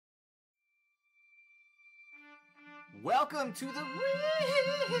Welcome to the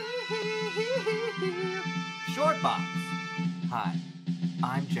Short Box. Hi,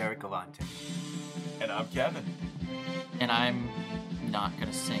 I'm Jared Galante. And I'm Kevin. And I'm not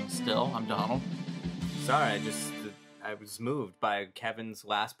gonna sing still. I'm Donald. Sorry, I was moved by Kevin's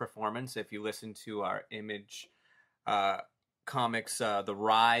last performance. If you listen to our Image comics, The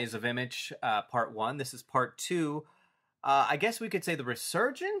Rise of Image, Part 1, this is Part 2. I guess we could say the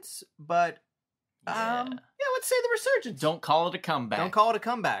resurgence, but yeah, let's say the resurgence. Don't call it a comeback. Don't call it a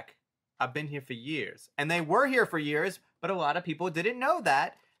comeback. I've been here for years. And they were here for years, but a lot of people didn't know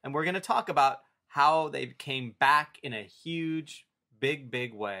that. And we're going to talk about how they came back in a huge,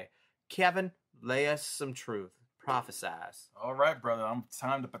 big way. Kevin, lay us some truth. Prophesize. All right, brother.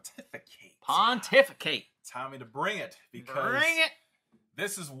 Time to pontificate. Pontificate. Time to bring it. Because Bring it.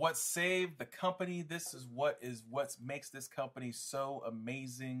 this is what saved the company. This is what makes this company so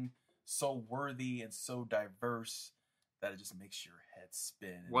amazing, so worthy, and so diverse that it just makes your head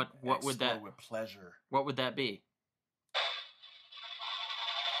spin. What would that with pleasure? What would that be?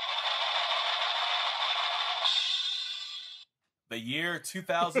 The year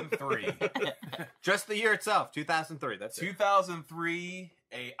 2003. Just the year itself, 2003. That's 2003,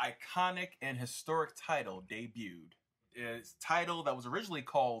 a iconic and historic title debuted. It's a title that was originally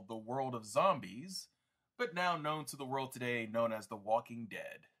called The World of Zombies, but now known to the world today, known as The Walking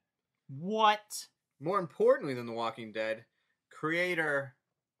Dead. What? More importantly than The Walking Dead, creator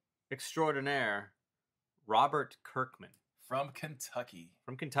extraordinaire Robert Kirkman. From Kentucky.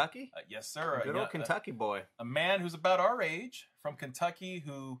 From Kentucky? Yes, sir. Good old Kentucky boy. A man who's about our age, from Kentucky,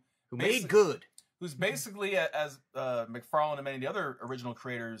 who made good. Who's basically, as McFarlane and many of the other original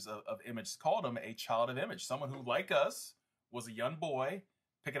creators of Image called him, a child of Image. Someone who, like us, was a young boy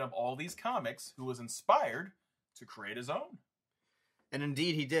picking up all these comics, who was inspired to create his own. And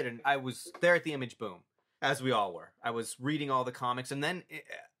indeed he did. And I was there at the Image boom, as we all were. I was reading all the comics. And then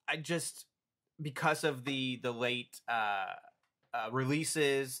I just, because of the late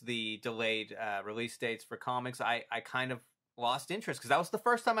releases, the delayed release dates for comics, I kind of lost interest, because that was the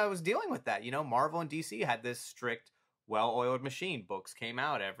first time I was dealing with that. You know, Marvel and DC had this strict, well-oiled machine. Books came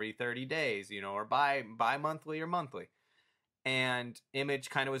out every 30 days, you know, or bi-monthly or monthly. And Image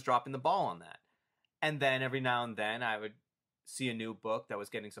kind of was dropping the ball on that. And then every now and then I would see a new book that was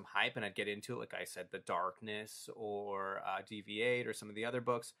getting some hype, and I'd get into it, like I said, The Darkness or DV8 or some of the other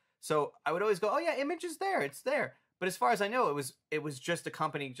books. So I would always go, oh yeah, Image is there, it's there. But as far as I know, it was just a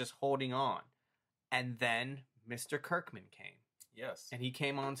company just holding on. And then Mr. Kirkman came. Yes. And he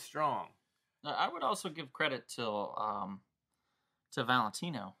came on strong. I would also give credit to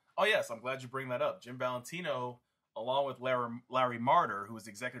Valentino. Oh, yes. I'm glad you bring that up. Jim Valentino, along with Larry Marder, who was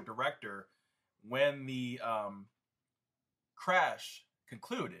the executive director, when the crash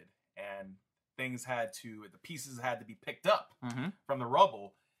concluded and the pieces had to be picked up from the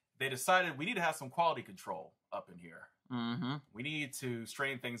rubble, they decided we need to have some quality control up in here. Mm-hmm. We need to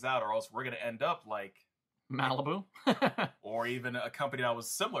straighten things out, or else we're going to end up like Malibu. or even a company that was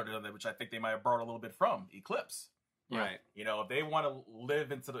similar to them, which I think they might have borrowed a little bit from, Eclipse. Yeah. Right. You know, if they want to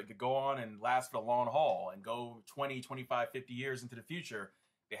live go on and last for the long haul and go 20, 25, 50 years into the future,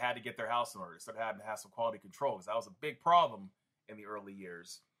 they had to get their house in order. So they had to have some quality control, because that was a big problem in the early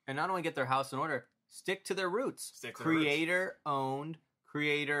years. And not only get their house in order, stick to their roots. Creator-owned,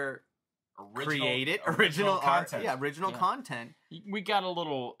 creator original content. Yeah, original content.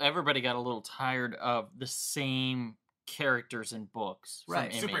 Everybody got a little tired of the same characters in books.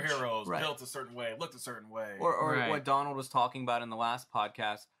 Right. From Image. Superheroes Right. built a certain way, looked a certain way. Or Right. what Donald was talking about in the last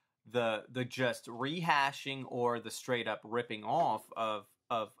podcast, the just rehashing or the straight up ripping off of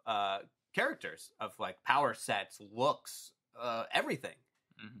characters, of like power sets, looks, everything.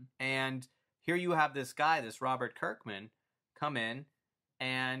 Mm-hmm. And here you have this guy, this Robert Kirkman, come in,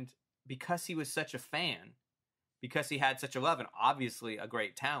 and because he was such a fan, because he had such a love and obviously a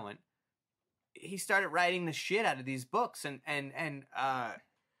great talent, he started writing the shit out of these books. And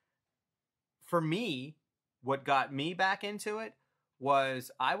for me, what got me back into it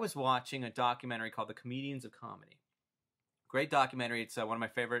was I was watching a documentary called The Comedians of Comedy. Great documentary. It's one of my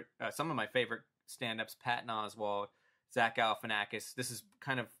favorite, some of my favorite stand-ups, Patton Oswalt, Zach Galifianakis. This is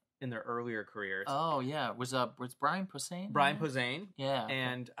kind of in their earlier careers. Oh yeah, was Brian Posehn? Brian Posehn. Yeah.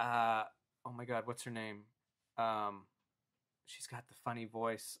 And oh my God, what's her name? She's got the funny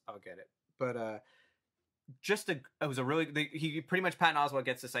voice. I'll get it. But it was a really, he pretty much, Patton Oswalt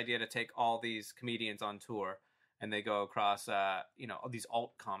gets this idea to take all these comedians on tour, and they go across all these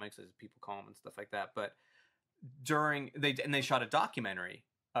alt comics, as people call them, and stuff like that. But they shot a documentary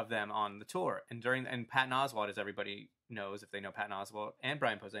of them on the tour, and Patton Oswalt, as everybody knows if they know Patton Oswalt and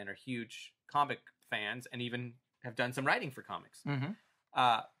Brian Posehn, are huge comic fans, and even have done some writing for comics. Mm-hmm.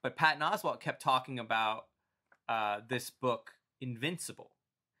 But Patton Oswalt kept talking about this book, Invincible.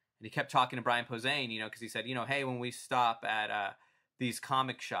 And he kept talking to Brian Posehn, because he said, hey, when we stop at these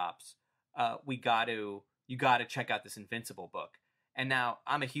comic shops, you got to check out this Invincible book. And now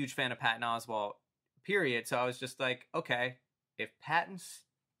I'm a huge fan of Patton Oswalt, period. So I was just like, okay, if Patton's,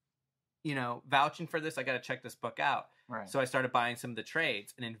 vouching for this, I got to check this book out. Right. So I started buying some of the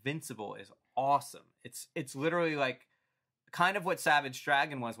trades, and Invincible is awesome. It's literally like kind of what Savage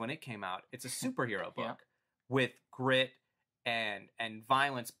Dragon was when it came out. It's a superhero book with grit and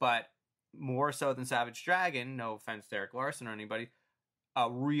violence, but more so than Savage Dragon, no offense to Eric Larson or anybody, a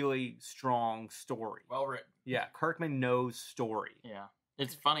really strong story. Well written. Yeah, Kirkman knows story. Yeah.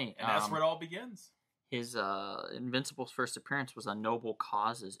 It's funny. And that's where it all begins. His Invincible's first appearance was a Noble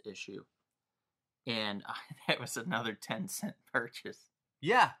Causes issue. And that was another 10-cent purchase.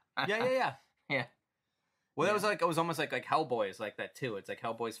 Yeah. Yeah. Yeah. Well, that was like, it was almost like Hellboy is like that too. It's like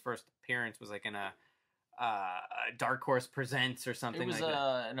Hellboy's first appearance was like in a Dark Horse Presents or something It was like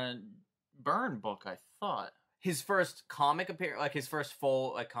that. in a Byrne book, I thought. His first comic appearance, like his first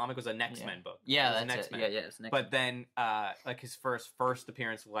full comic, was a Next-Men book. Yeah, it was that's a it. Yeah, it's Next-Men. But then, like his first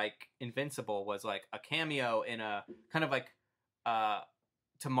appearance, like Invincible, was like a cameo in a kind of like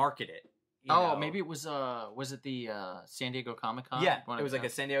to market it. Maybe it was it the San Diego Comic-Con? Yeah, it was like a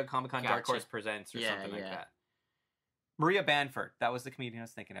San Diego Comic-Con Dark Gotcha. Horse Presents or something like that. Maria Banford, that was the comedian I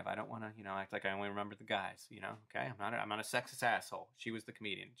was thinking of. I don't want to, act like I only remember the guys. Okay, I'm not a sexist asshole. She was the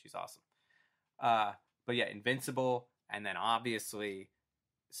comedian. She's awesome. But yeah, Invincible, and then obviously,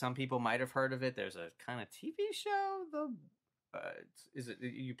 some people might have heard of it. There's a kind of TV show. Is it,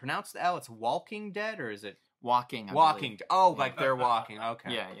 you pronounce the L? It's Walking Dead, or is it Walking? Walking. Oh, like they're walking.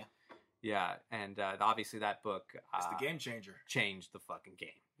 Okay. Yeah. Yeah, and obviously that book It's the game changer. Changed the fucking game.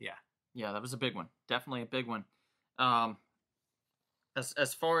 Yeah. Yeah, that was a big one. Definitely a big one.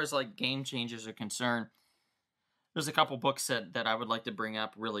 As far as like game changers are concerned, there's a couple books that I would like to bring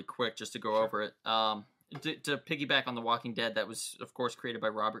up really quick just to go over it. To piggyback on The Walking Dead, that was of course created by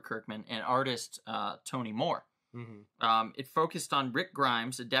Robert Kirkman and artist Tony Moore. Mm-hmm. It focused on Rick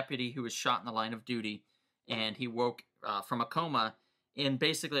Grimes, a deputy who was shot in the line of duty, and he woke from a coma and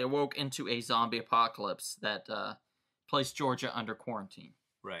basically awoke into a zombie apocalypse that placed Georgia under quarantine.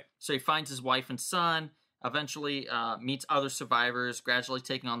 Right. So he finds his wife and son, eventually meets other survivors, gradually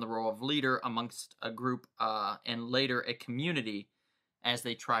taking on the role of leader amongst a group and later a community as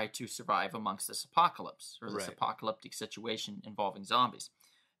they try to survive amongst this apocalypse or this apocalyptic situation involving zombies.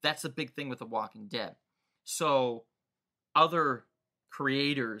 That's the big thing with The Walking Dead. So other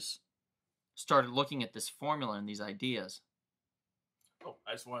creators started looking at this formula and these ideas. Oh,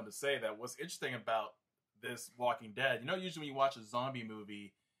 I just wanted to say that what's interesting about this Walking Dead, usually when you watch a zombie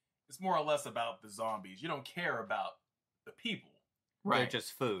movie, it's more or less about the zombies. You don't care about the people. Right. They're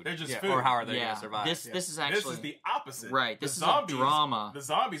just food. They're just food. Or how are they going to survive? This is actually... This is the opposite. Right. This is a drama. The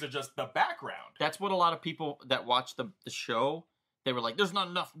zombies are just the background. That's what a lot of people that watch the show, they were like, there's not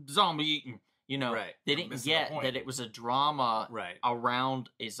enough zombie eating. Right. They didn't get that it was a drama around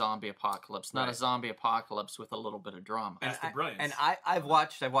a zombie apocalypse, not a zombie apocalypse with a little bit of drama. That's the brilliance. And I've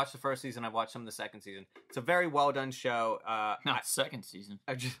watched the first season. I've watched some of the second season. It's a very well done show. Not second season.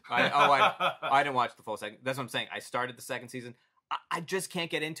 I didn't watch the full second. That's what I'm saying. I started the second season. I just can't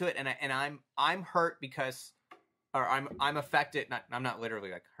get into it, and I'm hurt because, or I'm affected. I'm not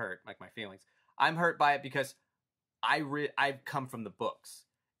literally like hurt, like my feelings. I'm hurt by it because I've come from the books.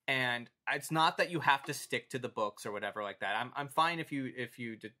 And it's not that you have to stick to the books or whatever like that. I'm fine if you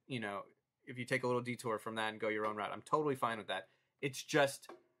take a little detour from that and go your own route. I'm totally fine with that. It's just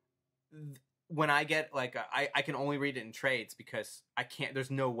when I get like I can only read it in trades because I can't.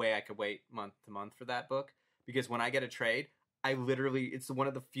 There's no way I could wait month to month for that book because when I get a trade, it's one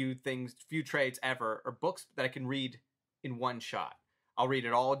of the few trades ever or books that I can read in one shot. I'll read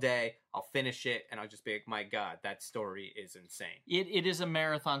it all day, I'll finish it, and I'll just be like, my God, that story is insane. It is a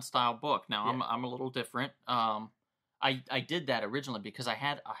marathon style book. Now I'm a little different. I did that originally because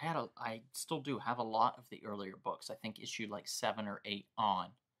I still do have a lot of the earlier books. I think issue like 7 or 8 on.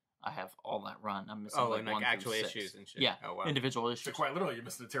 I have all that run. I'm missing like 1 actual through 6. issues and shit. Yeah, oh, wow. Individual issues. So quite literally, you're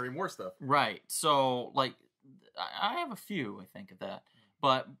missing the Terry Moore stuff. Right. So like, I have a few. I think of that,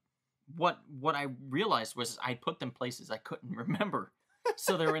 but what I realized was I put them places I couldn't remember.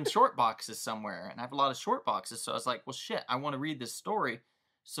 So they're in short boxes somewhere, and I have a lot of short boxes. So I was like, well, shit, I want to read this story.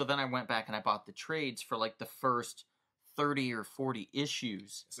 So then I went back and I bought the trades for like the first 30 or 40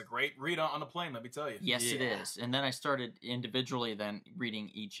 issues. It's a great read on the plane, let me tell you. Yes, it is. And then I started individually then reading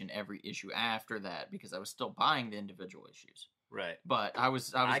each and every issue after that because I was still buying the individual issues. Right. But I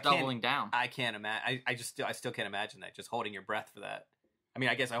was I can't- doubling down. I can't imagine. I still can't imagine that. Just holding your breath for that. I mean,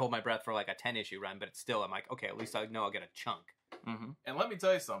 I guess I hold my breath for like a 10-issue run, but it's still, I'm like, okay, at least I know I'll get a chunk. Mm-hmm. And let me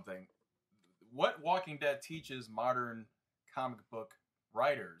tell you something. What Walking Dead teaches modern comic book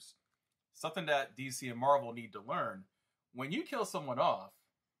writers, something that DC and Marvel need to learn, when you kill someone off,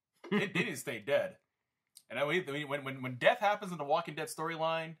 they need to stay dead. And I mean, when death happens in the Walking Dead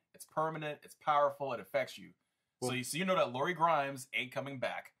storyline, it's permanent, it's powerful, it affects you. So you know that Lori Grimes ain't coming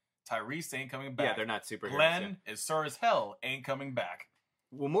back. Tyrese ain't coming back. Yeah, they're not superheroes. Glenn is Sir as hell ain't coming back.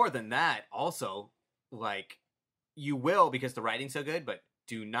 Well, more than that, also, like, you will because the writing's so good, but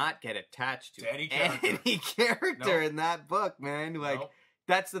do not get attached to any character. any character in that book, man. Like, Nope.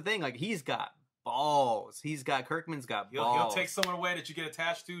 that's the thing. Like, he's got balls. He'll Kirkman's got balls. take someone away that you get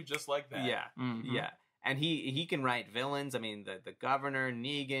attached to just like that. Yeah, Mm-hmm. yeah. And he can write villains. I mean, the governor,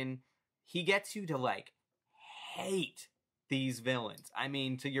 Negan, he gets you to, like, hate these villains. I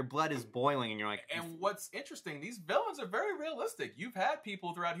mean, till your blood is boiling and you're like... And what's interesting, these villains are very realistic. You've had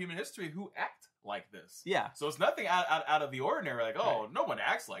people throughout human history who act like this. Yeah. So it's nothing out of the ordinary. Like, oh, no one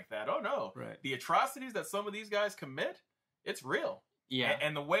acts like that. Oh, no. Right. The atrocities that some of these guys commit, it's real. Yeah.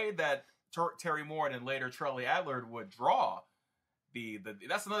 And the way that Terry Moore and later Charlie Adler would draw,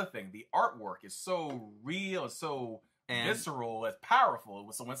 that's another thing. The artwork is so real, so visceral, it's powerful.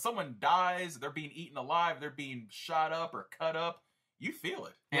 So when someone dies, they're being eaten alive, they're being shot up or cut up, you feel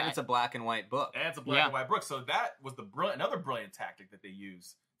it. And it's a black and white book. And it's a black and white book. So that was another brilliant tactic that they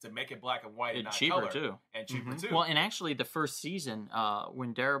used to make it black and white and not cheaper color. too. And cheaper too. Well, and actually, the first season,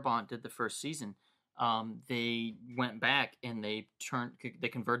 when Darabont did the first season, they went back and they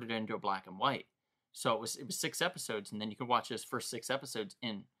converted it into a black and white. So it was 6 episodes, and then you could watch those first 6 episodes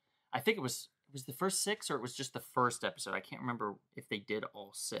in. I think it was the first 6 or it was just the first episode. I can't remember if they did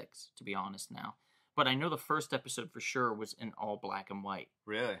all 6, to be honest now. But I know the first episode for sure was in all black and white.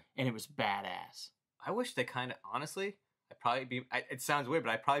 Really? And it was badass. I wish they kind of, honestly, it sounds weird,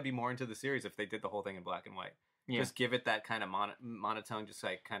 but I'd probably be more into the series if they did the whole thing in black and white. Yeah. Just give it that kind of monotone, just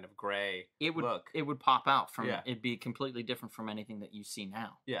like kind of gray look. It would pop out from, Yeah. it'd be completely different from anything that you see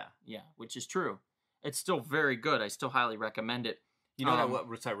now. Yeah. Yeah, which is true. It's still very good. I still highly recommend it. You know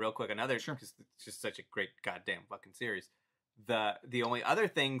what? Sorry, real quick. Another, Sure. because it's just such a great goddamn fucking series. The only other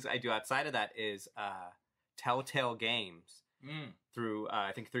things I do outside of that is Telltale Games through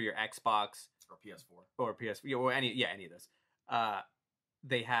I think through your Xbox or PS4 or PS or any of those.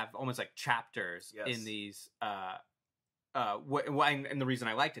 They have almost like chapters in these. And the reason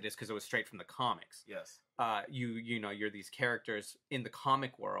I liked it is because it was straight from the comics. Yes. You're these characters in the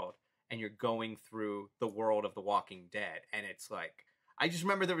comic world, and you're going through the world of The Walking Dead, and it's like, I just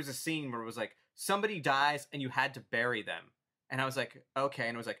remember there was a scene where it was like somebody dies and you had to bury them, and I was like, okay,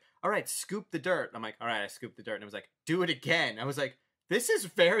 and it was like, all right, scoop the dirt. And I'm like, all right, I scooped the dirt, and it was like, do it again. I was like, this is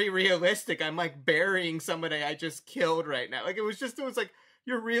very realistic. I'm like burying somebody I just killed right now. Like it was like,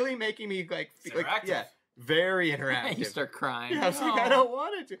 you're really making me like yeah, very interactive. You start crying. Yeah, I was like, I don't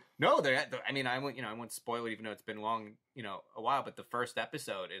want it to. No, I mean, I won't spoil it, even though it's been long, a while. But the first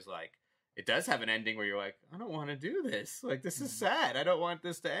episode is like, it does have an ending where you're like, I don't want to do this. Like, this is sad. I don't want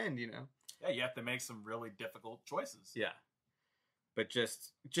this to end. Yeah, you have to make some really difficult choices. Yeah, but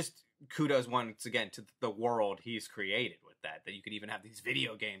just kudos once again to the world he's created with that. That you could even have these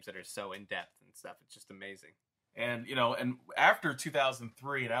video games that are so in depth and stuff. It's just amazing. And, and after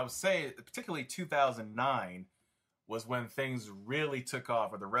 2003, and I would say particularly 2009, was when things really took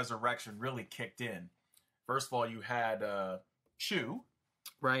off, or the resurrection really kicked in. First of all, you had Chew.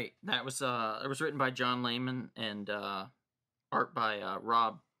 Right. That was it was written by John Layman and art by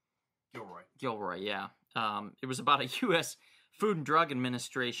Rob Gilroy, yeah. It was about a U.S. Food and Drug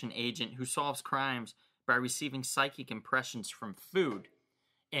Administration agent who solves crimes by receiving psychic impressions from food.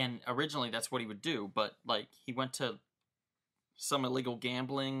 And originally that's what he would do, but like he went to some illegal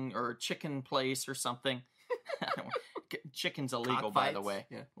gambling or chicken place or something. Chicken's illegal, by the way.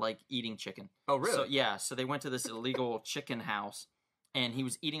 Yeah. Like eating chicken. Oh, really? So, yeah, so they went to this illegal chicken house, and he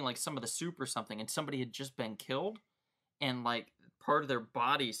was eating like some of the soup or something, and somebody had just been killed, and like part of their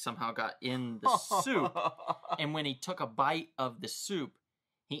body somehow got in the soup. And when he took a bite of the soup,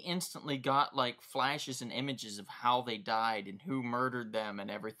 he instantly got like flashes and images of how they died and who murdered them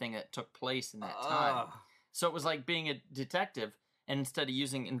and everything that took place in that time. So it was like being a detective, and instead of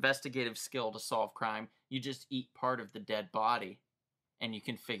using investigative skill to solve crime, you just eat part of the dead body and you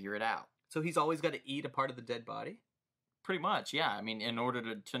can figure it out. So he's always got to eat a part of the dead body? Pretty much, yeah. I mean, in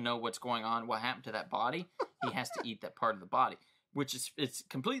order to know what's going on, what happened to that body, he has to eat that part of the body, which is, it's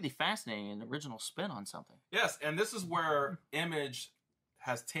completely fascinating, an original spin on something. Yes, and this is where Image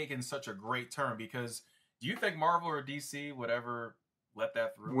has taken such a great turn, because Do you think Marvel or DC would ever let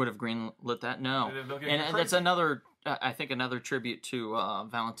that through? Would have greenlit that? No. They'll get And that's crazy. another, I think, another tribute to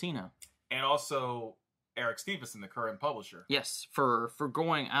Valentina. And also Eric Stevenson, the current publisher. Yes, for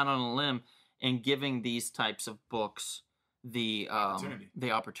going out on a limb and giving these types of books the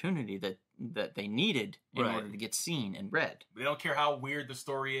opportunity that they needed in Right. order to get seen and read. They don't care how weird the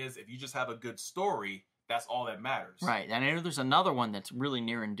story is. If you just have a good story, that's all that matters. Right, and I know there's another one that's really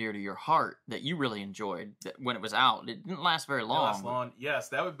near and dear to your heart that you really enjoyed that when it was out. It didn't last very long. Last long. Yes,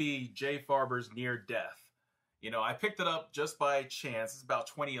 that would be Jay Farber's Near Death. You know, I picked it up just by chance. It's about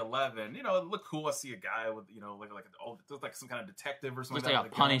 2011. You know, it looked cool. I see a guy with, you know, like some kind of detective or something. Looks like a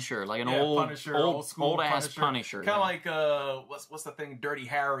Punisher, like an Punisher, old school ass Punisher. Punisher. Kind of like what's the thing, Dirty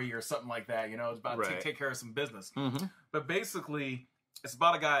Harry or something like that. You know, it's about to take care of some business. Mm-hmm. But basically, it's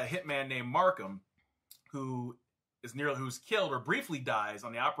about a guy, a hitman named Markham, who's killed or briefly dies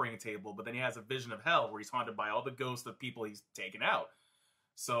on the operating table, but then he has a vision of hell where he's haunted by all the ghosts of people he's taken out.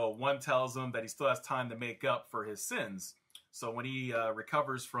 So one tells him that he still has time to make up for his sins. So when he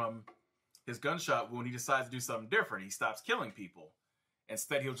recovers from his gunshot wound, he decides to do something different. He stops killing people.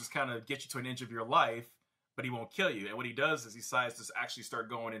 Instead, he'll just kind of get you to an inch of your life, but he won't kill you. And what he does is he decides to actually start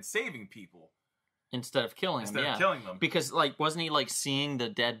going and saving people. Instead of killing them, Instead of killing them. Because, like, wasn't he, like, seeing the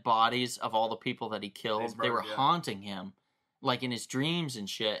dead bodies of all the people that he killed? They were haunting him, like, in his dreams and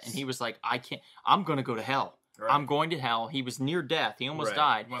shit. And he was like, I'm going to go to hell. Right. I'm going to hell. He was near death. He almost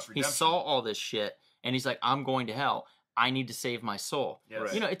died. He saw all this shit, and he's like, I'm going to hell. I need to save my soul. Yes.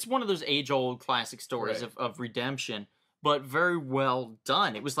 Right. You know, it's one of those age-old classic stories of redemption, but very well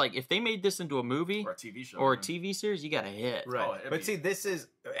done. It was like, if they made this into a movie or a TV show or a TV series, you got a hit. Right. Oh, but see, this is,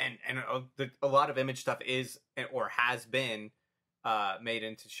 and a lot of Image stuff is, or has been, made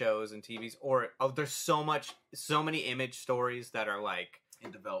into shows and TVs, or there's so many Image stories that are like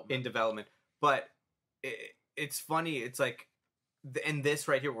in development. But it's funny. It's like, and this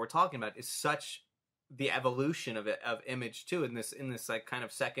right here, what we're talking about is such the evolution of Image too. In this like kind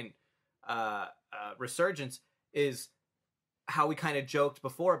of second resurgence is how we kind of joked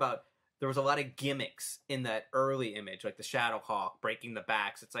before about there was a lot of gimmicks in that early Image, like the Shadowhawk breaking the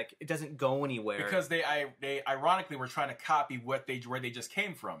backs. It's like it doesn't go anywhere because they ironically were trying to copy where they just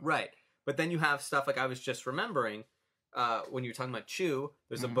came from. Right, but then you have stuff like I was just remembering when you were talking about Chew.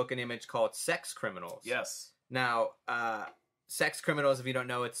 There's a book in Image called Sex Criminals. Yes. Now, Sex Criminals, if you don't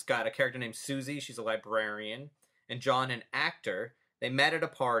know, it's got a character named Susie. She's a librarian, and John, an actor. They met at a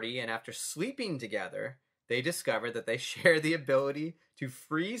party, and after sleeping together, they discovered that they share the ability to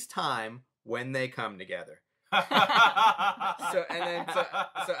freeze time when they come together. So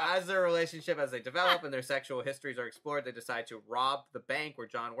as their relationship, as they develop and their sexual histories are explored, they decide to rob the bank where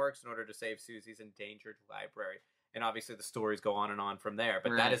John works in order to save Susie's endangered library. And obviously the stories go on and on from there.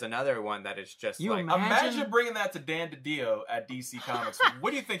 But that is another one that is just like... Imagine bringing that to Dan DiDio at DC Comics.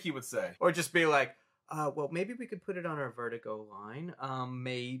 What do you think he would say? Or just be like, well, maybe we could put it on our Vertigo line.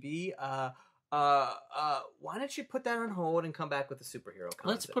 Maybe... why don't you put that on hold and come back with the superhero concept?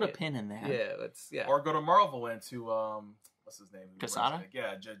 Let's put a pin in that. Yeah. Or go to Marvel and to what's his name? Quesada?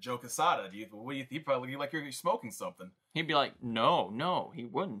 Yeah, Joe Quesada. He probably like you're smoking something. He'd be like, no, he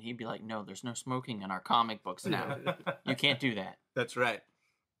wouldn't. He'd be like, no, there's no smoking in our comic books now. You can't do that. That's right.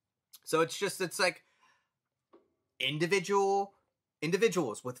 So it's like individuals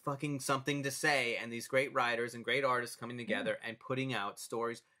with fucking something to say, and these great writers and great artists coming together and putting out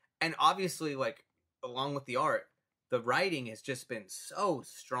stories. And obviously, like, along with the art, the writing has just been so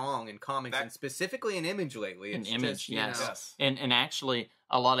strong in comics, and specifically in Image lately. In Image, yes. Yes. And actually,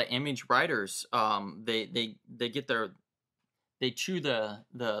 a lot of Image writers, they get they chew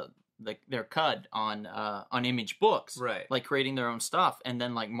their cud on Image books, right? Like creating their own stuff, and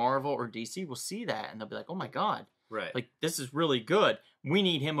then like Marvel or DC will see that, and they'll be like, oh my god, right? Like this is really good. We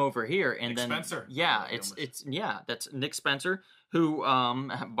need him over here, and Nick then Spencer. Yeah, that's Nick Spencer, who,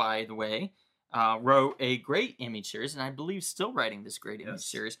 by the way, wrote a great Image series, and I believe still writing this great Image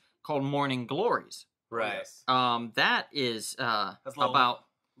series called Morning Glories. Right. Yes. That is That's about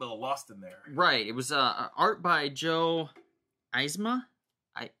little lost in there. Right. It was art by Joe Eisma.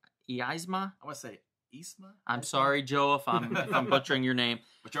 Eisma. I want to say Eisma. I'm sorry, Joe, if I'm butchering your name.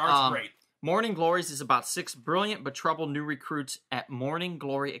 But your art's great. Morning Glories is about 6 brilliant but troubled new recruits at Morning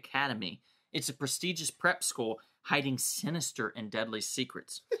Glory Academy. It's a prestigious prep school hiding sinister and deadly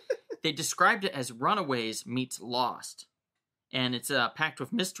secrets. They described it as Runaways meets Lost. And it's packed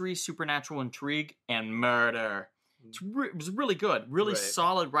with mystery, supernatural intrigue, and murder. It was really good. Really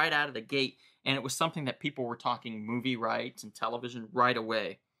solid right out of the gate. And it was something that people were talking movie rights and television right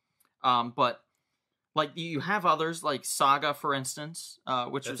away. But Like you have others like Saga, for instance,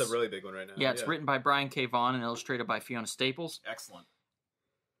 which That's is a really big one right now. it's written by Brian K. Vaughan and illustrated by Fiona Staples. Excellent.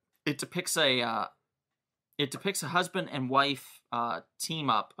 It depicts a husband and wife team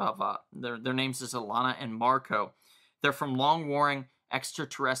up of their names is Alana and Marco. They're from long warring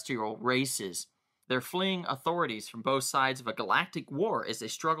extraterrestrial races. They're fleeing authorities from both sides of a galactic war as they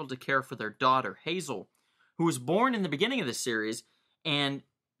struggle to care for their daughter Hazel, who was born in the beginning of the series and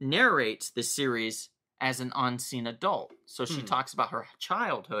narrates this series as an unseen adult. So she talks about her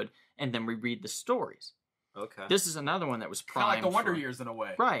childhood, and then we read the stories. Okay. This is another one that was Kind of primed like the Wonder for- Years in a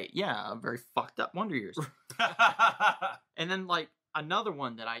way. Right, yeah, very fucked up Wonder Years. And then like another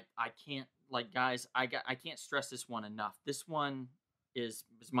one that I can't, like, guys, I can't stress this one enough. This one is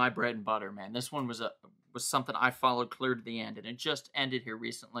my bread and butter, man. This one was something I followed clear to the end, and it just ended here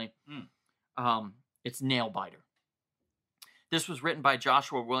recently. It's Nailbiter. This was written by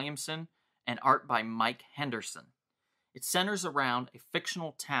Joshua Williamson and art by Mike Henderson. It centers around a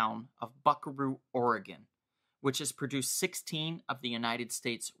fictional town of Buckaroo, Oregon, which has produced 16 of the United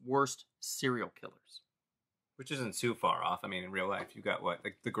States' worst serial killers. Which isn't too far off. I mean, in real life, you got what,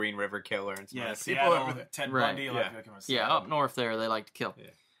 like the Green River Killer and some Yeah, other Seattle, people. Ted Right. Bundy. Yeah. Like it was Yeah, Seattle. up north there, they like to kill.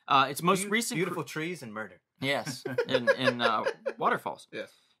 Yeah. Its most recent... Beautiful trees and murder. Yes, in waterfalls. Yes.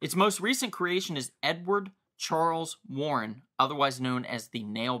 Its most recent creation is Edward Charles Warren, otherwise known as the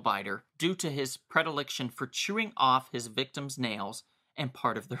Nailbiter, due to his predilection for chewing off his victims' nails and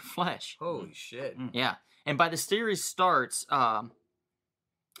part of their flesh. Holy shit. Yeah, and by the series starts,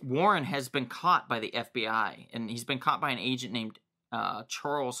 Warren has been caught by the FBI, and he's been caught by an agent named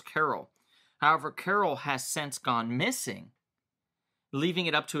Charles Carroll. However, Carroll has since gone missing, leaving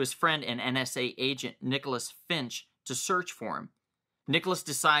it up to his friend and NSA agent Nicholas Finch to search for him. Nicholas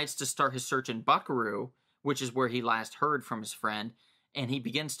decides to start his search in Buckaroo, which is where he last heard from his friend, and he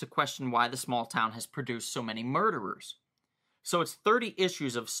begins to question why the small town has produced so many murderers. So it's 30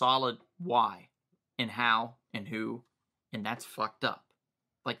 issues of solid why and how and who, and that's fucked up.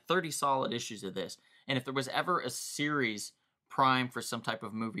 Like 30 solid issues of this. And if there was ever a series primed for some type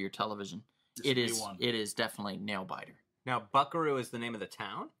of movie or television, This it would be is one. it is definitely Nailbiter. Now, Buckaroo is the name of the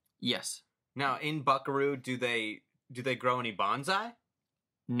town? Yes. Now, in Buckaroo, do they grow any bonsai?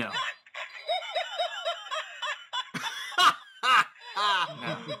 No.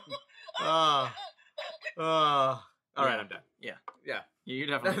 All right, I'm done. Yeah. Yeah. You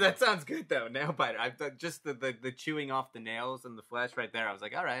definitely That sounds good though. Nail biter. I thought just the chewing off the nails and the flesh right there. I was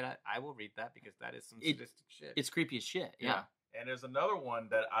like, all right, I will read that because that is some sadistic shit. It's creepy as shit. Yeah. And there's another one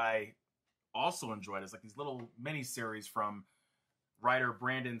that I also enjoyed. It's like these little mini series from writer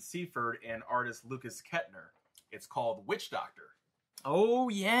Brandon Seaford and artist Lucas Kettner. It's called Witch Doctor. Oh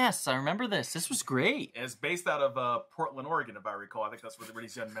yes, I remember this. This was great. And it's based out of Portland, Oregon, if I recall. I think that's where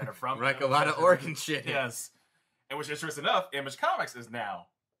these young men are from. Like a lot of Oregon shit. Yes. And which, interesting enough, Image Comics is now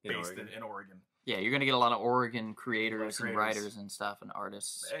In based Oregon. in Oregon. Yeah, you're gonna get a lot of Oregon creators and creators. writers and stuff and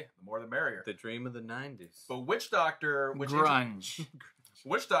artists. Hey, the more the merrier. The dream of the 90s. But Witch Doctor, which Grunge.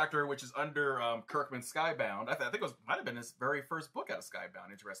 Witch Doctor, which is under Kirkman's Skybound. I think it might have been his very first book out of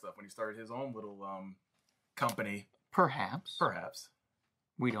Skybound. Interesting stuff when he started his own little company. Perhaps. Perhaps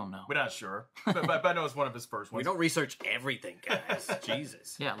We don't know. we're not sure, but I know it's one of his first ones. We don't research everything, guys.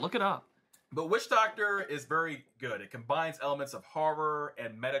 Jesus. Yeah, look it up. But Witch Doctor is very good. It combines elements of horror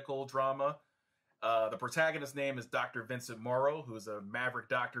and medical drama. The protagonist's name is Dr. Vincent Morrow, who is a maverick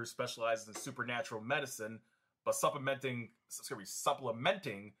doctor who specializes in supernatural medicine, but supplementing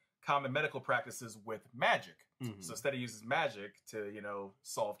common medical practices with magic. Mhm. So instead he uses magic to,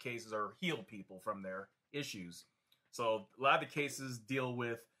 solve cases or heal people from their issues. So a lot of the cases deal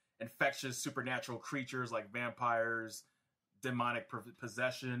with infectious supernatural creatures like vampires, demonic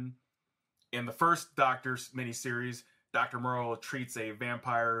possession. In the first Doctor's miniseries, Dr. Morrow treats a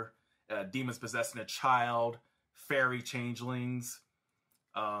vampire, demons possessing a child, fairy changelings,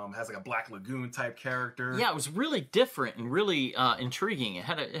 has like a Black Lagoon type character. Yeah, it was really different and really intriguing. It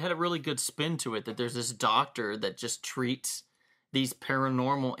had a really good spin to it that there's this doctor that just treats these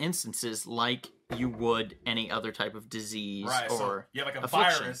paranormal instances like you would any other type of disease Right, so or you have like a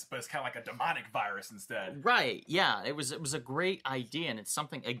affliction. virus, but it's kind of like a demonic virus instead. Right. Yeah, it was a great idea, and it's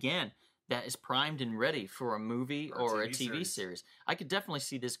something again that is primed and ready for a movie or a TV series. I could definitely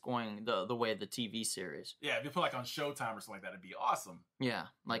see this going the way of the TV series. Yeah, if you put like on Showtime or something like that, it'd be awesome. Yeah,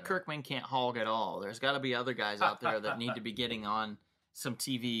 like Yeah. Kirkman can't hog it all. There's got to be other guys out there that need to be getting on some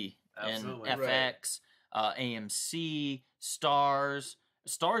TV Absolutely. and FX, AMC, Stars.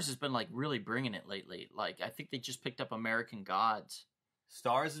 Stars has been like really bringing it lately. Like I think they just picked up American Gods.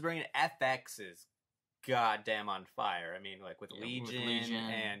 Stars is bringing FX is goddamn on fire. I mean, like with Yeah, with Legion, Legion.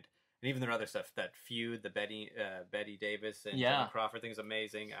 and and even their other stuff. That feud, the Betty Davis and Yeah. Joan Crawford thing is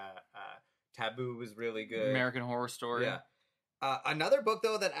amazing. Taboo was really good. American Horror Story. Yeah. Another book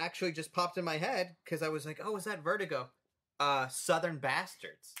though that actually just popped in my head because I was like, oh, is that Vertigo? Southern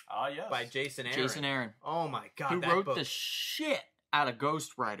Bastards Ah, yes. by Jason Aaron. Jason Aaron, Oh my god, who that wrote book. the shit out of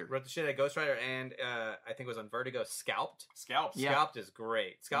Ghost Rider. Wrote the shit at Ghost Rider, and I think it was on Vertigo. Scalped. Scalps. Yeah. Scalped is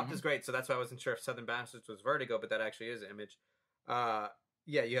great. Scalped Mhm. is great. So that's why I wasn't sure if Southern Bastards was Vertigo, but that actually is Image.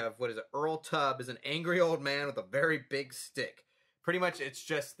 Yeah, you have, what is it? Earl Tubb is an angry old man with a very big stick. Pretty much, it's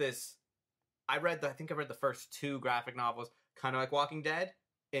just this. I think I read the first 2 graphic novels, kind of like Walking Dead.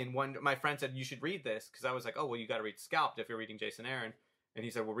 And my friend said you should read this because I was like, oh well, you got to read Scalped if you're reading Jason Aaron. And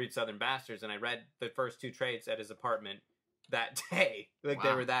he said, well, read Southern Bastards. And I read the first 2 trades at his apartment that day. Like they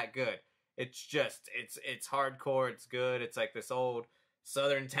Wow. were that good. It's just it's hardcore. It's good. It's like this old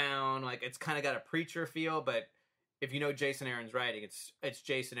Southern town. Like it's kind of got a preacher feel, but if you know Jason Aaron's writing, it's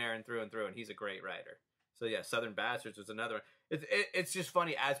Jason Aaron through and through, and he's a great writer. So yeah, Southern Bastards was another one. It's just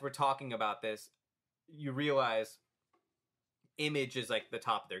funny as we're talking about this, you realize Image is like the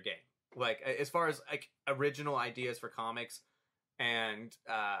top of their game. Like as far as like original ideas for comics, and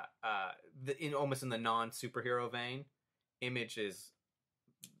almost in the non-superhero vein, Image is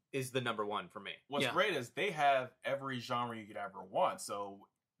the number one for me. What's Yeah. great is they have every genre you could ever want. So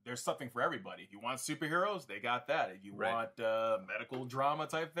there's something for everybody. If you want superheroes, they got that. If you Right. want medical drama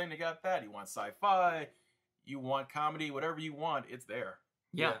type thing, they got that. You want sci-fi, you want comedy, whatever you want, it's there.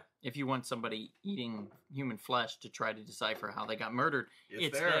 Yeah. Yeah. If you want somebody eating human flesh to try to decipher how they got murdered,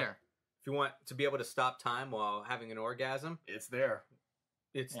 it's there. there. If you want to be able to stop time while having an orgasm, It's there.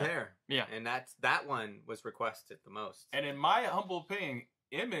 it's Yeah. there. Yeah. And that one was requested the most. And in my humble opinion,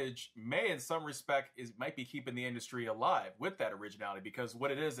 Image may, in some respect, might be keeping the industry alive with that originality, because what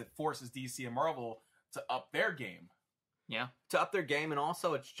it is, it forces DC and Marvel to up their game. Yeah. To up their game, and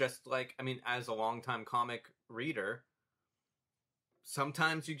also it's just like, I mean, as a longtime comic reader,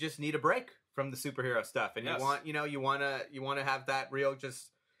 sometimes you just need a break from the superhero stuff, and Yes. you want to have that real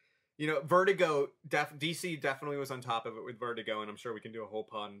just, Vertigo. DC definitely was on top of it with Vertigo, and I'm sure we can do a whole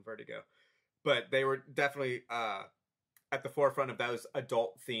pod on Vertigo, but they were definitely at the forefront of those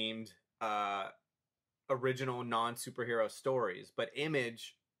adult themed original non-superhero stories. But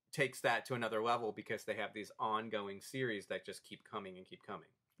Image takes that to another level because they have these ongoing series that just keep coming and keep coming.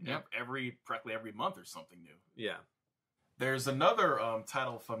 Yep. Practically every month there's something new. Yeah. There's another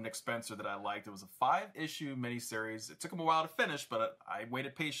title from Nick Spencer that I liked. It was a 5-issue miniseries. It took him a while to finish, but I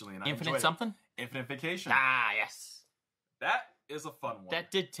waited patiently and I Infinite enjoyed something? it. Infinite Vacation. Ah, yes. That is a fun one. That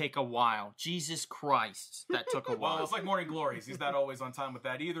did take a while. Jesus Christ. That took a Well, while. it's like Morning Glories. He's not always on time with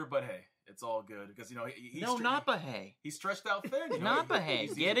that either, but hey, it's all good because No, not Bahey. he's stretched out thin. Not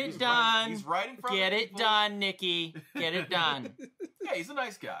Bahey. Get it he's done. He's writing for Get other it people. done, Nikki. Get it done. Yeah, he's a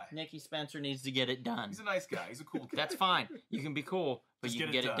nice guy. Nikki Spencer needs to get it done. He's a nice guy. He's a cool kid. That's fine. You can be cool, but Just you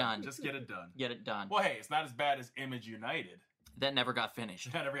can get it done. Just get it done. Get it done. Well, hey, it's not as bad as Image United. That never got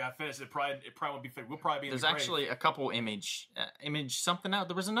finished. That never got finished. It probably won't be finished. We'll probably be in There's the grave. actually a couple image something out.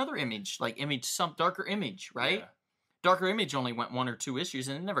 There was another image, like Darker Image, right? Yeah. Darker Image only went 1 or 2 issues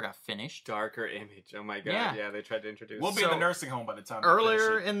and it never got finished. Darker Image. Oh my god. Yeah. Yeah, they tried to introduce. We'll be in the nursing home by the time. we Earlier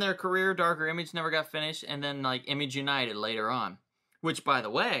finish it. in their career, Darker Image never got finished, and then like Image United later on. Which, by the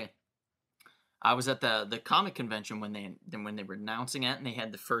way, I was at the comic convention when they were announcing it, and they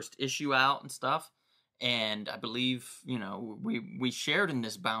had the first issue out and stuff. And I believe, we shared in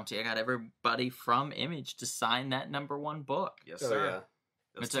this bounty. I got everybody from Image to sign that #1 book. Yes, Oh, sir. yeah.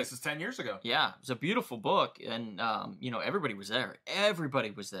 This It's is 10 years ago. Yeah, it was a beautiful book, and everybody was there. Everybody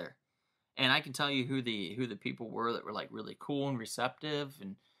was there, and I can tell you who the people were that were like really cool and receptive,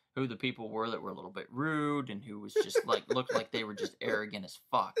 and who the people were that were a little bit rude, and who was just like looked like they were just arrogant as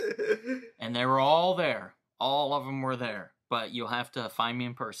fuck. And they were all there. All of them were there. But you'll have to find me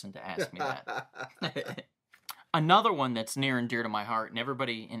in person to ask me that. Another one that's near and dear to my heart,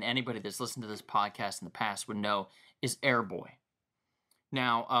 and anybody that's listened to this podcast in the past would know, is Airboy.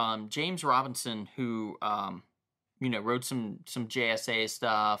 Now, James Robinson, who wrote some JSA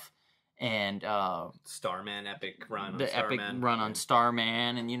stuff, and Starman epic run. the on epic Starman. run on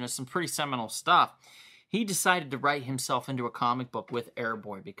Starman, and some pretty seminal stuff. He decided to write himself into a comic book with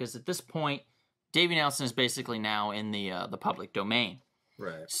Airboy because at this point, Davey Nelson is basically now in the public domain.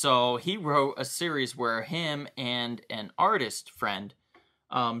 Right. So he wrote a series where him and an artist friend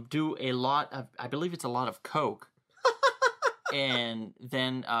do a lot of, I believe it's a lot of coke, and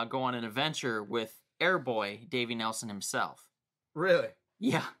then go on an adventure with Airboy, Davey Nelson himself. Really?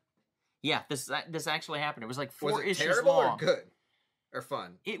 Yeah. Yeah, this actually happened. It was like 4 Was it issues terrible long. or good or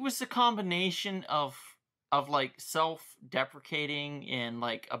fun? It was a combination of of like self-deprecating and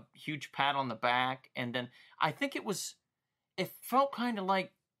like a huge pat on the back, and then I think it felt kind of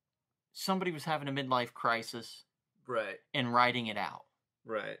like somebody was having a midlife crisis Right. and writing it out,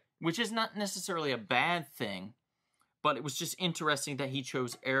 Right. which is not necessarily a bad thing, but it was just interesting that he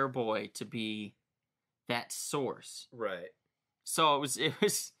chose Airboy to be that source. Right. So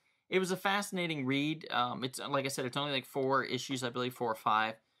it was a fascinating read. It's like I said, it's only like 4 issues, I believe, 4 or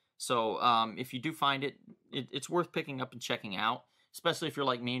 5. So if you do find it, it's worth picking up and checking out, especially if you're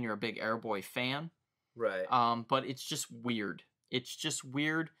like me and you're a big Airboy fan. Right. But it's just weird. It's just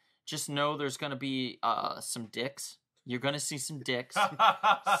weird. Just know there's gonna be some dicks. You're gonna see some dicks.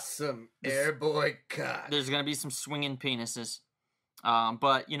 Some Airboy cock. There's gonna be some swinging penises.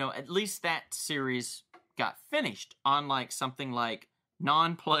 But you know, at least that series got finished. Unlike something like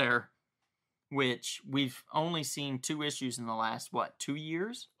Non-Player, which we've only seen 2 issues in the last 2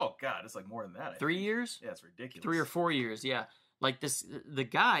 years? Oh God, it's like more than that. I 3 think. years? Yeah, it's ridiculous. 3 or 4 years, yeah. Like the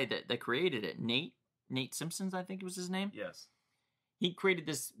guy that created it, Nate Simpsons, I think was his name. Yes. He created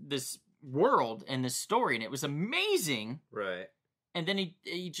this world and this story, and it was amazing. Right. And then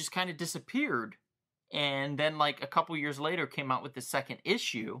he just kind of disappeared, and then like a couple years later came out with the 2nd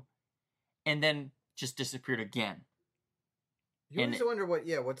issue, and then just disappeared again. You And always wonder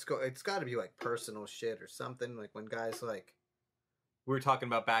it's got to be like personal shit or something. Like when guys like we were talking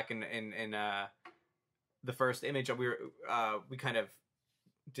about back in the first Image, we kind of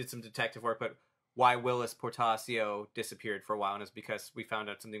did some detective work, but why Willis Portacio disappeared for a while, and it's because we found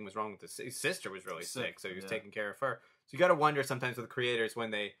out something was wrong with his sister was really sick, so he was taking care of her. So you got to wonder sometimes with creators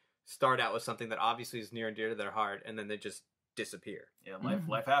when they start out with something that obviously is near and dear to their heart, and then they just disappear. Yeah,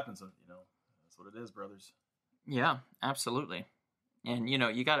 life happens. You know, that's what it is, brothers. Yeah, absolutely. And you know,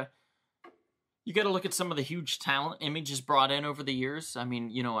 you gotta look at some of the huge talent Image has brought in over the years. I mean,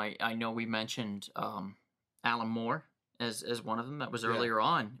 you know, I know we mentioned Alan Moore as one of them. That was earlier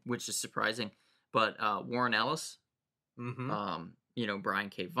on, which is surprising. But Warren Ellis, you know, Brian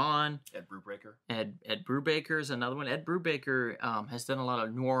K. Vaughan, Ed Brubaker. Ed Brubaker is another one. Ed Brubaker has done a lot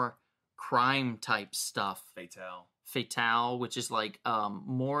of noir crime type stuff. Fatale, which is like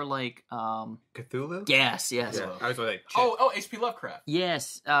more like Cthulhu. Yes. Yeah. I was like, H.P. Lovecraft.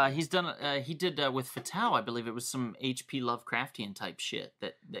 Yes, he's done. He did with Fatale, I believe it was some H.P. Lovecraftian type shit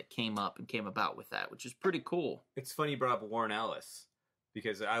that came up and came about with that, which is pretty cool. It's funny you brought up Warren Ellis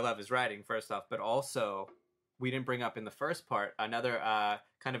because I love his writing first off, but also we didn't bring up in the first part another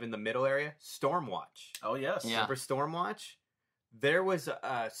kind of in the middle area, Stormwatch. Oh yes, Yeah. Remember Stormwatch? There was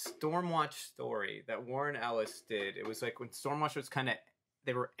a Stormwatch story that Warren Ellis did. It was like when Stormwatch was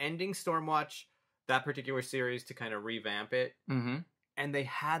they were ending Stormwatch, that particular series, to kind of revamp it. Mm-hmm. And they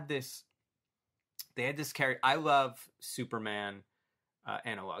had this character. I love Superman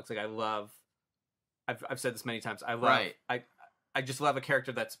analogs. Like I've said this many times. I love, Right. I just love a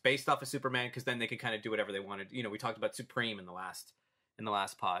character that's based off of Superman because then they can kind of do whatever they wanted. You know, we talked about Supreme in the last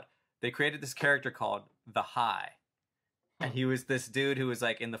pod. They created this character called The High. And he was this dude who was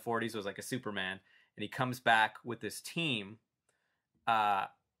like in the 40s, was like a Superman, and he comes back with this team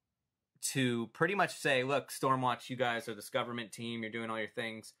to pretty much say, look, Stormwatch, you guys are this government team, you're doing all your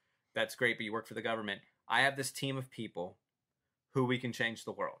things, that's great, but you work for the government. I have this team of people who we can change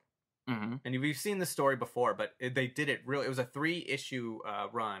the world. Mm-hmm. And we've seen this story before, but they did it really, it was a 3-issue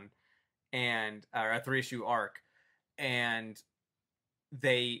run, and or a 3-issue arc, and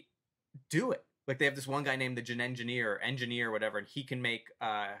they do it. Like, they have this one guy named the Gen Engineer, whatever, and he can make...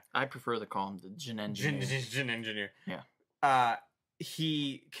 I prefer to call him the Gen Engineer. Gen Engineer. Yeah.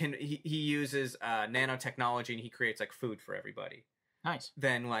 He uses nanotechnology, and he creates, like, food for everybody. Nice.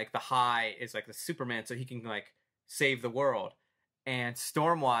 Then, like, the High is, like, the Superman, so he can, like, save the world. And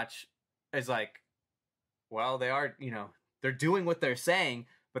Stormwatch is like, well, they are, you know, they're doing what they're saying,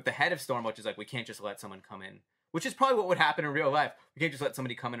 but the head of Stormwatch is like, we can't just let someone come in. Which is probably what would happen in real life. We can't just let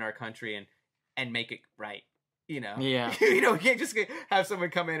somebody come in our country and make it right, you know? Yeah. You know, we can't just have someone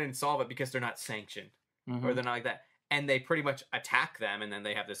come in and solve it because they're not sanctioned. Mm-hmm. Or they're not like that. And they pretty much attack them, and then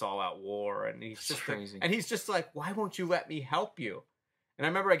they have this all-out war, and he's just crazy. And he's just like, why won't you let me help you? And I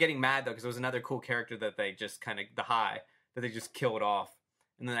remember getting mad, though, because it was another cool character that they just kind of, the High, that they just killed off.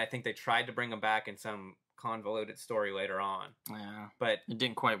 And then I think they tried to bring him back in some convoluted story later on. Yeah. But It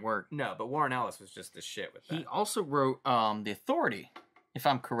didn't quite work. no, but Warren Ellis was just the shit with that. He also wrote The Authority, if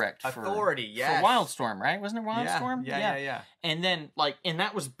I'm correct. Authority, yes. For Wildstorm, right? Wasn't it Wildstorm? Yeah. And then, like, and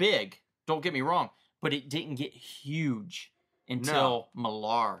that was big. Don't get me wrong. But it didn't get huge until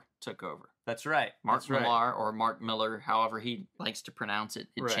Millar took over. That's right. Mark That's right. Millar or Mark Miller, however he likes to pronounce it.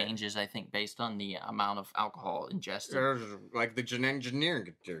 It Right. changes, I think, based on the amount of alcohol ingested. Like the Gen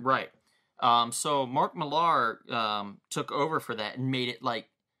Engineer. Right. So Mark Millar took over for that and made it like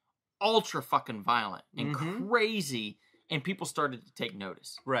ultra fucking violent and crazy, and people started to take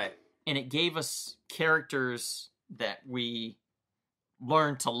notice. Right. And it gave us characters that we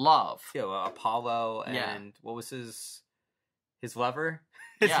learned to love. Yeah, well, Apollo and what was his lover?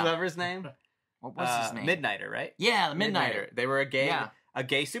 His lover's name? What was his name? Midnighter, right? Yeah, the Midnighter. They were a gay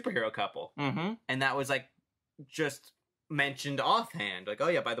superhero couple. Mm-hmm. And that was like just mentioned offhand. Like, oh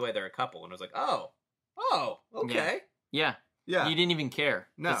yeah, by the way, they're a couple. And I was like, oh, okay. Yeah. Yeah. You didn't even care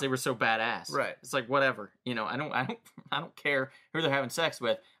because they were so badass. Right. It's like whatever. You know, I don't care who they're having sex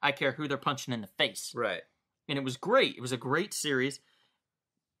with. I care who they're punching in the face. Right. And it was great. It was a great series.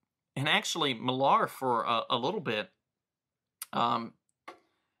 And actually, Millar for a little bit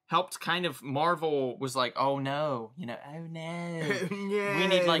helped kind of. Marvel was like, oh no, we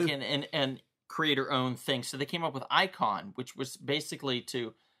need like an creator-owned thing. So they came up with Icon, which was basically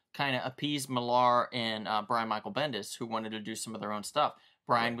to kind of appease Millar and Brian Michael Bendis, who wanted to do some of their own stuff.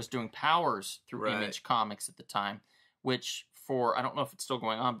 Brian was doing Powers through Image Comics at the time, which for, I don't know if it's still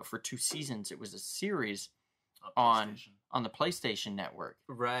going on, but for 2 seasons, it was a series on the PlayStation Network.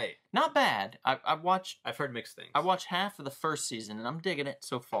 Right. Not bad. I've heard mixed things. I watched half of the first season, and I'm digging it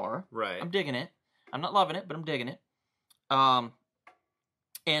so far. Right. I'm digging it. I'm not loving it, but I'm digging it.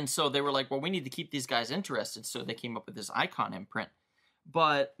 And so they were like, well, we need to keep these guys interested, so they came up with this Icon imprint.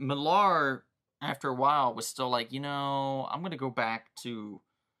 But Millar, after a while, was still like, I'm going to go back to,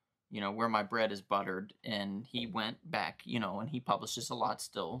 where my bread is buttered. And he went back, and he publishes a lot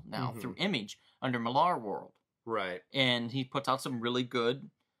still now through Image under Millar World. Right. And he puts out some really good,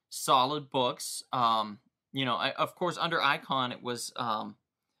 solid books. Of course, under Icon, it was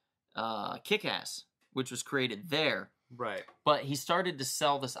Kick-Ass, which was created there. Right. But he started to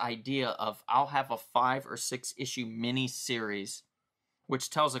sell this idea of, I'll have a 5 or 6 issue mini series which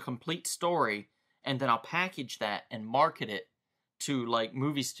tells a complete story, and then I'll package that and market it to like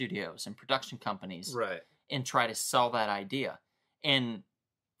movie studios and production companies, right? And try to sell that idea. And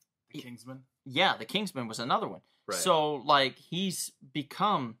the Kingsman, the Kingsman was another one. Right. So like he's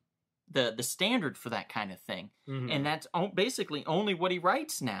become the standard for that kind of thing, and that's basically only what he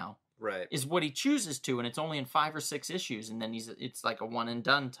writes now. Right. Is what he chooses to, and it's only in 5 or 6 issues, and then it's like a one and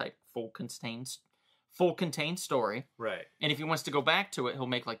done type full contained story. Right. And if he wants to go back to it, he'll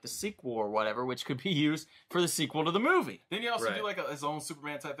make like the sequel or whatever, which could be used for the sequel to the movie. Didn't he also do like his own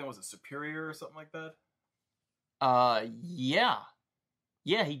Superman type thing? Was it Superior or something like that? Yeah,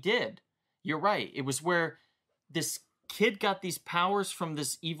 he did. You're right. It was where this kid got these powers from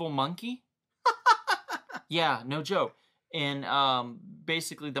this evil monkey. Yeah, no joke. And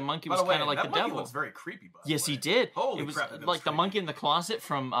basically the monkey was kind of like the devil. That monkey looks very creepy, by the Yes, way. He did. Holy it was crap, like the monkey in the closet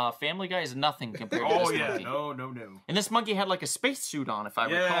from Family Guy is nothing compared to this monkey. No. And this monkey had like a spacesuit on, if I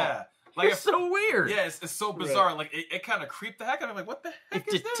recall. Yeah. Like it's so weird. Yeah, it's so bizarre. Right. Like it kind of creeped the heck out of me. Like, what the heck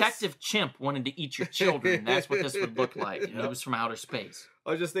is Detective Chimp wanted to eat your children, that's what this would look like. It was from outer space.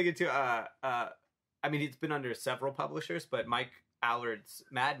 I was just thinking too. I mean, it's been under several publishers, but Mike Allard's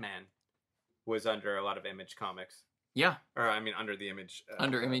Madman was under a lot of Image Comics. Yeah. Or, I mean, under the Image.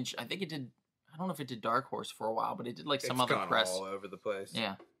 Under Image. I think it did, I don't know if it did Dark Horse for a while, but it did like some other press. All over the place.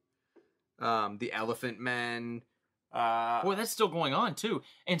 Yeah. The Elephant Men. Boy, that's still going on, too.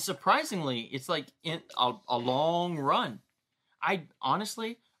 And surprisingly, it's like in a long run. I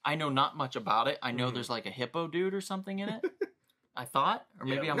know not much about it. I know there's like a hippo dude or something in it. I thought, or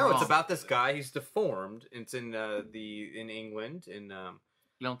maybe I'm wrong. No, it's about this guy. He's deformed. It's in in England in the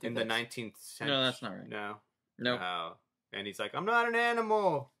 19th century. No, that's not right. No. Nope. And he's like, I'm not an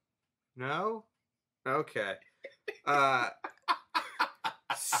animal. No? Okay.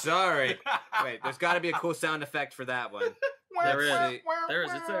 Sorry. Wait, there's got to be a cool sound effect for that one. There is. There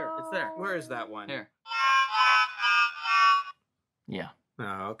is. It's there. It's there. Where is that one? Here. Yeah.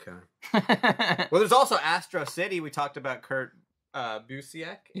 Oh, okay. Well, there's also Astro City. We talked about Kurt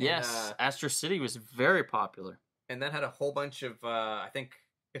Busiek. Yes. Astro City was very popular. And that had a whole bunch of, I think,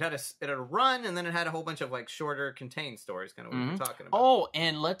 it had a run, and then it had a whole bunch of like shorter contained stories, kind of what we were talking about. Oh,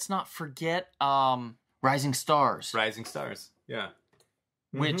 and let's not forget Rising Stars. Rising Stars, yeah.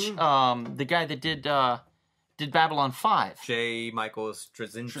 Which the guy that did Babylon 5. J. Michael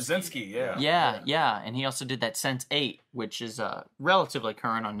Straczynski. Yeah, and he also did that Sense8, which is relatively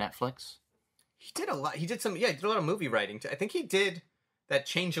current on Netflix. He did a lot. He did a lot of movie writing too. I think he did that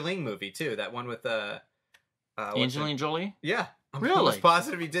Changeling movie too. That one with Angelina Jolie. Yeah. I'm really? almost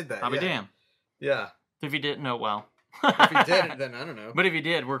positive he did that. I'll be damned. Yeah. If he didn't, no, well. If he did, then I don't know. But if he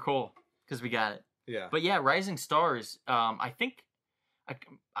did, we're cool because we got it. Yeah. But yeah, Rising Stars. I think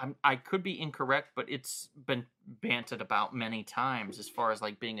I could be incorrect, but it's been banted about many times as far as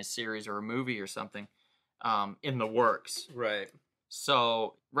like being a series or a movie or something in the works. Right.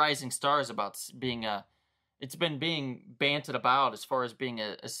 So Rising Stars it's been being banted about as far as being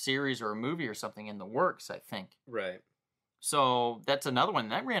a series or a movie or something in the works, I think. Right. So that's another one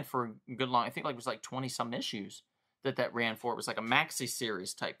that ran for a good long. I think like it was like 20 some issues that ran for. It was like a maxi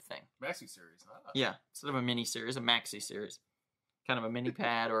series type thing. Maxi series. Yeah, instead of a mini series, a maxi series, kind of a mini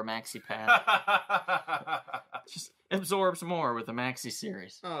pad or a maxi pad. Just absorbs more with a maxi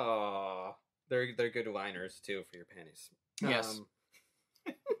series. Oh, they're good liners too for your panties. Yes.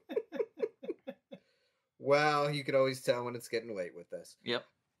 Well, you could always tell when it's getting late with this. Yep.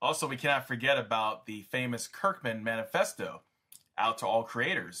 Also, we cannot forget about the famous Kirkman Manifesto out to all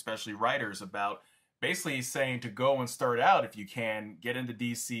creators, especially writers, about basically saying to go and start out if you can, get into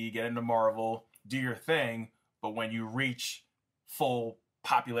DC, get into Marvel, do your thing, but when you reach full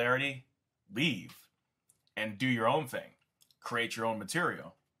popularity, leave and do your own thing. Create your own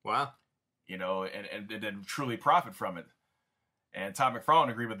material. Wow. You know, and then truly profit from it. And Todd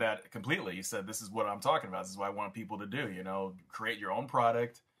McFarlane agreed with that completely. He said, this is what I'm talking about. This is what I want people to do, you know, create your own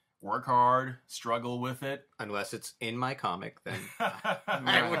product, work hard, struggle with it. Unless it's in my comic, then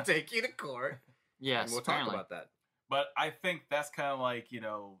I would take you to court. Yes, and we'll apparently. talk about that. But I think that's kind of like, you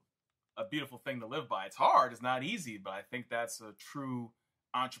know, a beautiful thing to live by. It's hard. It's not easy, but I think that's a true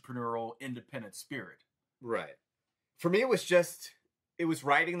entrepreneurial, independent spirit. Right. For me, it was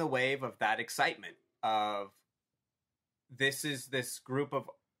riding the wave of that excitement of this is this group of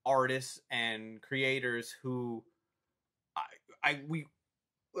artists and creators who I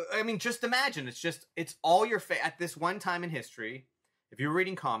mean, just imagine, it's all your at this one time in history, if you're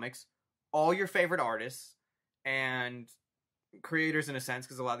reading comics, all your favorite artists and creators in a sense,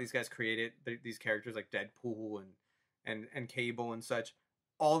 because a lot of these guys created these characters like Deadpool and Cable and such,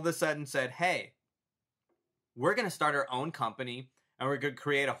 all of a sudden said, hey, we're going to start our own company and we're going to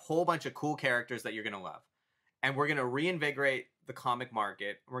create a whole bunch of cool characters that you're going to love. And we're going to reinvigorate the comic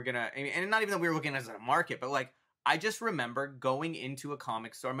market. We're going to, and not even that we were looking at it as a market, but like, I just remember going into a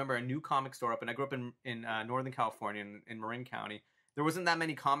comic store. I remember a new comic store up, and I grew up in Northern California, in Marin County. There wasn't that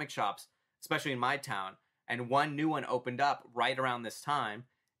many comic shops, especially in my town. And one new one opened up right around this time.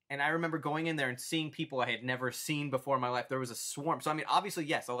 And I remember going in there and seeing people I had never seen before in my life. There was a swarm. So, I mean, obviously,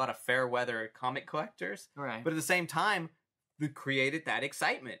 yes, a lot of fair weather comic collectors. Right. But at the same time, we created that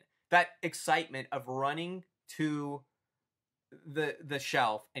excitement of running to the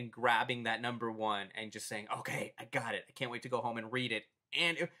shelf and grabbing that number one and just saying, okay, I got it. I can't wait to go home and read it.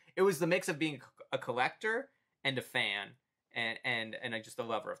 And it was the mix of being a collector and a fan and just a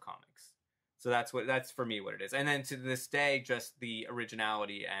lover of comics. So that's for me what it is. And then to this day, just the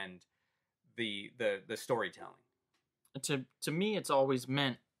originality and the storytelling. To me, it's always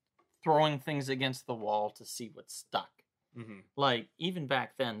meant throwing things against the wall to see what's stuck. Mm-hmm. Like, even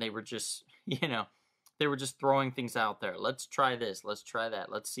back then, they were just, they were just throwing things out there. Let's try this. Let's try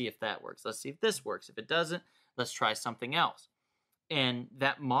that. Let's see if that works. Let's see if this works. If it doesn't, let's try something else. And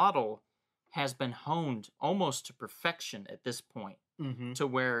that model has been honed almost to perfection at this point. Mm-hmm. To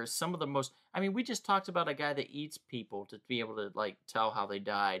where some of the most, I mean, we just talked about a guy that eats people to be able to like tell how they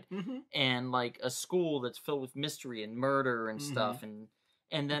died, Mm-hmm. and like a school that's filled with mystery and murder and stuff, and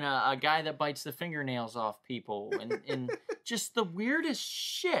then a guy that bites the fingernails off people, and just the weirdest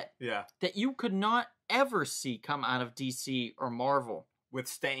shit that you could not ever see come out of DC or Marvel. With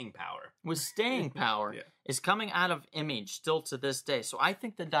staying power. Is coming out of Image still to this day. So I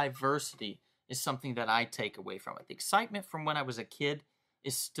think the diversity is something that I take away from it. The excitement from when I was a kid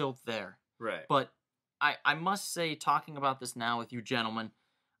is still there. Right. But I must say, talking about this now with you gentlemen,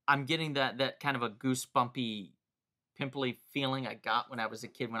 I'm getting that kind of a goosebumpy, pimply feeling I got when I was a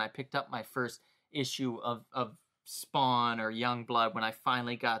kid, when I picked up my first issue of Spawn or Youngblood, when I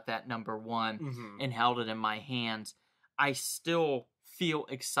finally got that number one and held it in my hands. I still feel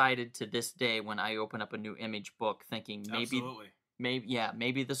excited to this day when I open up a new Image book thinking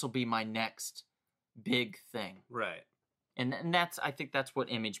maybe this will be my next big thing. Right. And I think that's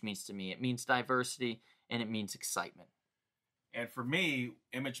what Image means to me. It means diversity and it means excitement. And for me,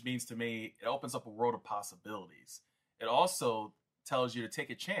 Image means to me, it opens up a world of possibilities. It also tells you to take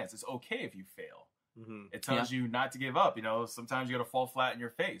a chance. It's okay if you fail. Mm-hmm. It tells you not to give up. Sometimes you got to fall flat in your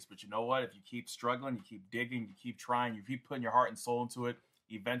face, but you know what? If you keep struggling, you keep digging, you keep trying, you keep putting your heart and soul into it,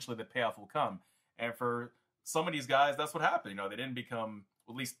 eventually the payoff will come. And for some of these guys, that's what happened. They didn't become,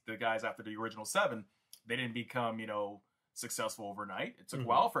 at least the guys after the original 7, they didn't become, successful overnight. It took a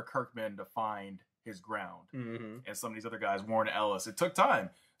while for Kirkman to find his ground. And some of these other guys, Warren Ellis, it took time.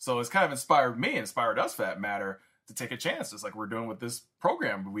 So it's kind of inspired us, for that matter, to take a chance, just like we're doing with this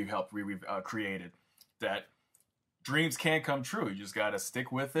program we've created. That dreams can come true. You just got to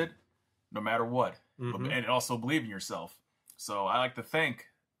stick with it, no matter what, and also believe in yourself. So I like to thank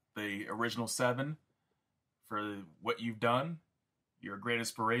the original 7 for what you've done. You're a great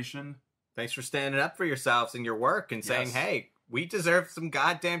inspiration. Thanks for standing up for yourselves and your work and saying, "Hey, we deserve some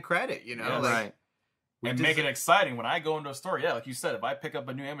goddamn credit." You know, Yes. Right. And make it exciting. When I go into a store, like you said, if I pick up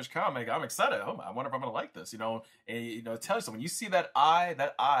a new Image comic, I'm excited. Oh, I wonder if I'm going to like this. And tell you something. When you see that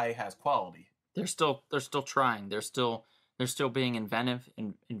eye has quality. They're still trying. They're still being inventive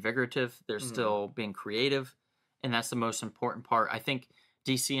and invigorative. They're still being creative, and that's the most important part. I think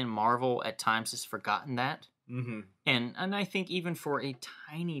DC and Marvel at times has forgotten that. And I think even for a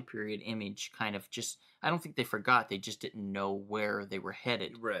tiny period, Image kind of I don't think they forgot. They just didn't know where they were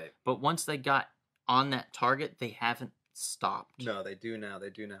headed. Right. But once they got on that target, they haven't stopped. No, they do now.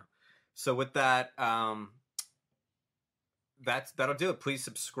 So with that, that'll do it. Please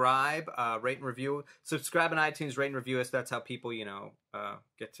subscribe, rate and review. Subscribe on iTunes, rate and review us. That's how people,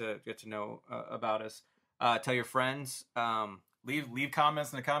 get to know about us. Tell your friends. Leave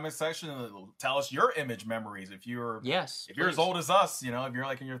comments in the comment section and tell us your Image memories. If you're as old as us, if you're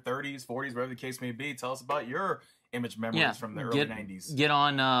like in your 30s, 40s, whatever the case may be, tell us about your Image memories from the early 90s. Get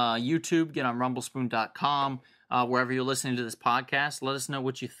on YouTube, get on rumblespoon.com, wherever you're listening to this podcast. Let us know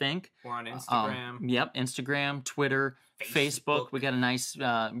what you think. We're on Instagram. Instagram, Twitter, Facebook. We got a nice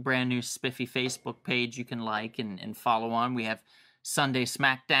brand new spiffy Facebook page you can like and follow on. We have Sunday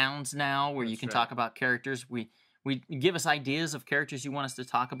Smackdowns now where you can talk about characters. We give us ideas of characters you want us to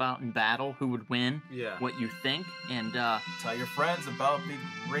talk about in battle, who would win, what you think, and tell your friends about the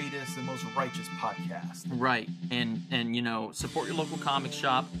greatest and most righteous podcast. Right, and support your local comic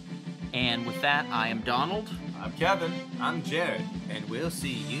shop. And with that, I am Donald. I'm Kevin. I'm Jared, and we'll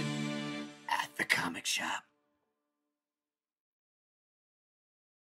see you at the comic shop.